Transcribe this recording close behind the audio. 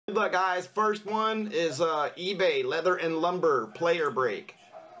Good luck, guys. First one is eBay Leather and Lumber player break.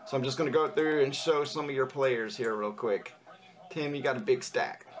 So I'm just going to go through and show some of your players here real quick. Tim, you got a big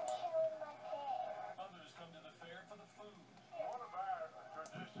stack.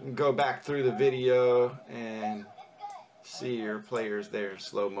 Go back through the video and see your players there in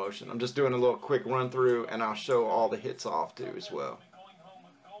slow motion. I'm just doing a little quick run through and I'll show all the hits off too as well.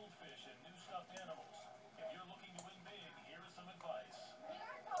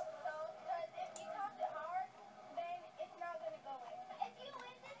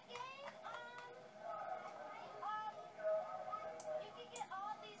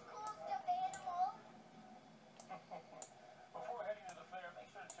 Before heading to the fair,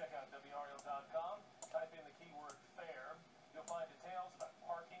 make sure to check out WRL.com. Type in the keyword fair. You'll find details about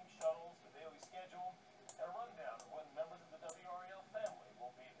parking, shuttles, the daily schedule, and a rundown of when members of the WRL family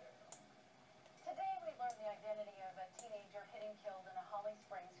will be there. Today we learned the identity of a teenager hit and killed in a Holly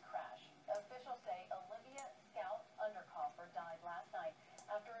Springs crash. Officials say Olivia Scout Undercoffer died last night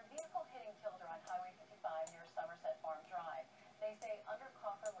after a vehicle hit and killed her on Highway 55 near Somerset Farm Drive. They say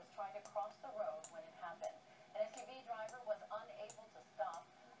Undercoffer was trying to cross the road when it happened. An SUV driver was unable to stop.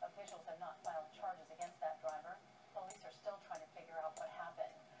 Officials have not filed charges against that driver. Police are still trying to figure out what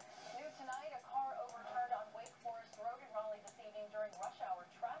happened. New tonight, a car overturned on Wake Forest Road in Raleigh this evening during rush hour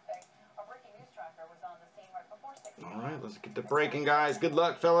traffic. Our breaking news tracker was on the scene right before 6 p.m. All right, let's get to breaking, guys. Good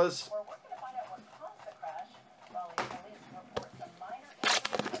luck, fellas. We're working to find out what caused the crash. Raleigh police report some minor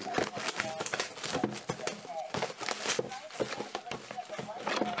injuries, but everyone is okay. Tonight, the cancellation of the light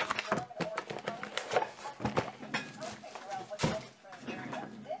rail in Durham and Orange County is figure out what's headed through the area.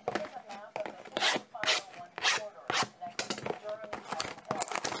 This is a map of the 501 corridor connecting Durham and Chapel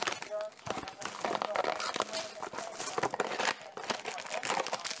Hill. Durham, Chapel Hill, Central,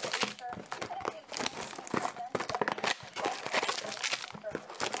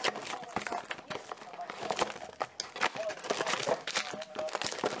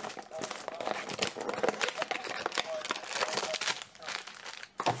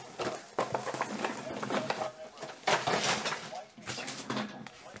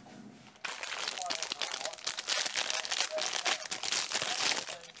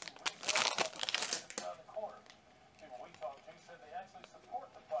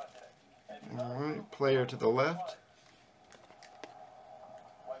 Alright, player to the left.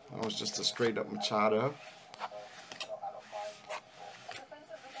 That was just a straight up Machado.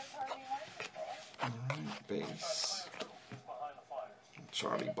 Alright, base.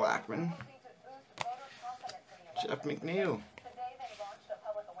 Charlie Blackmon. Jeff McNeil.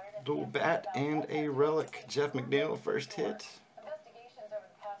 Dual bat and a relic. Jeff McNeil, first hit. Investigations over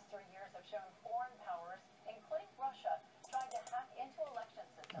the past 3 years have shown foreign powers, including Russia, trying to hack into election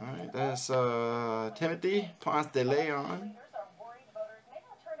systems. Alright, that's Timothy Ponce de Leon. Leaders are worried voters may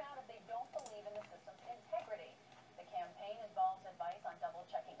not turn out if they don't believe in the system's integrity. The campaign involves advice on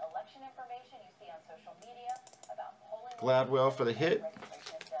double-checking election information you see on social media about polling. Gladwell for the hit.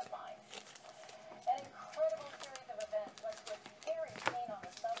 Registration deadlines. An incredible series of events led to a scary scene on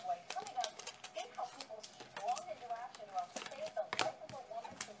the subway. Coming up, see how people's strong interaction will save the life of a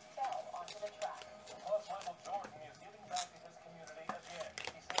woman who fell onto the track. Plus, Michael Jordan is giving back to his community again.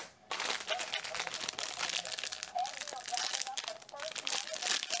 He says, And we are wrapping up the first night of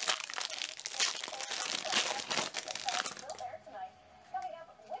the still there tonight. Coming up,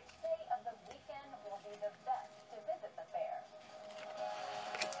 which day of the weekend will be the best to visit the fair?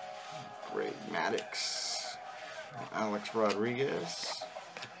 Ray Maddox. Alex Rodriguez.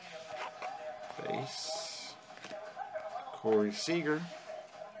 Base. Corey Seager.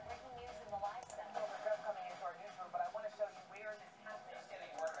 Breaking news in the live center. We're just coming into our newsroom, but I want to show you where this happened.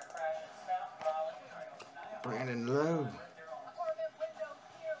 Brandon Lowe. Apartment window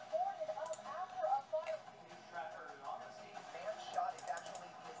here boarded up after a fire. Man shot is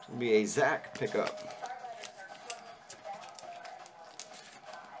actually It's going to be a Zach pickup.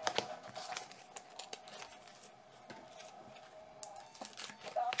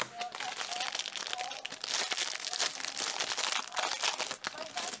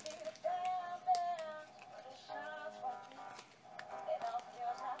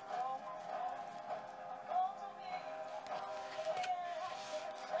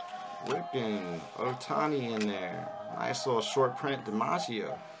 Wiccan, Otani in there. Nice little short print DiMaggio.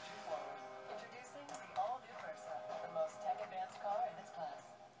 Introducing the all-new Versa, the most tech-advanced car in its class.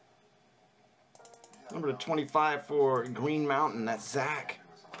 Number 25 for Green Mountain, that's Zach.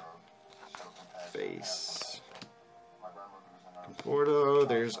 Base. Conforto,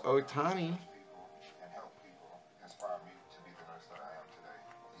 there's Otani.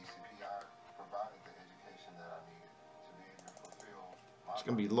 It's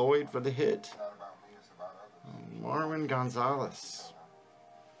going to be Lloyd for the hit. Marwin Gonzalez.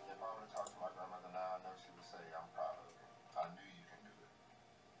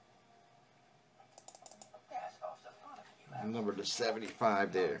 Number to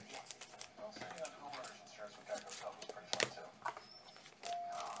 75 there.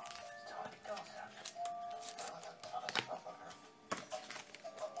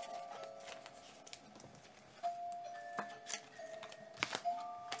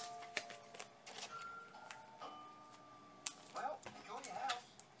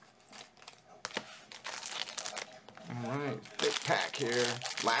 Alright, big pack here.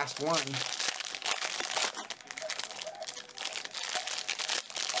 Last one.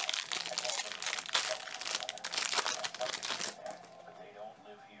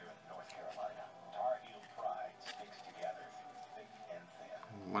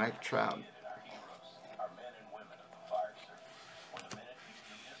 Mike Trout.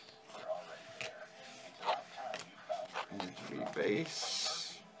 MLB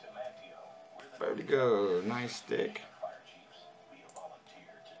base. Vertigo. Nice stick.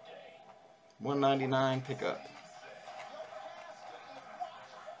 199 pickup.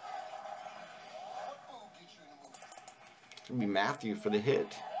 It's gonna be Matthew for the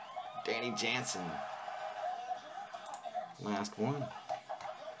hit. Danny Jansen. Last one.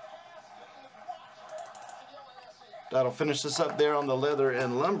 That'll finish this up there on the leather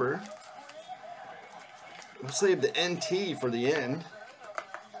and lumber. We'll save the NT for the end.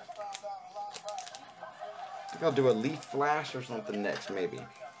 I think I'll do a leaf flash or something next, maybe.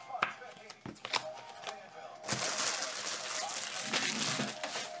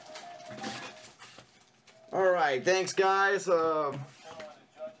 Alright, thanks guys. That's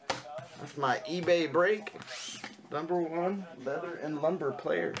my eBay break. Number 1, leather and lumber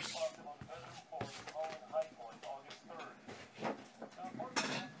players.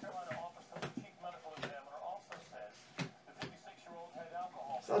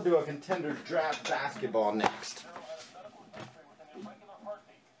 So I'll do a contender draft basketball next.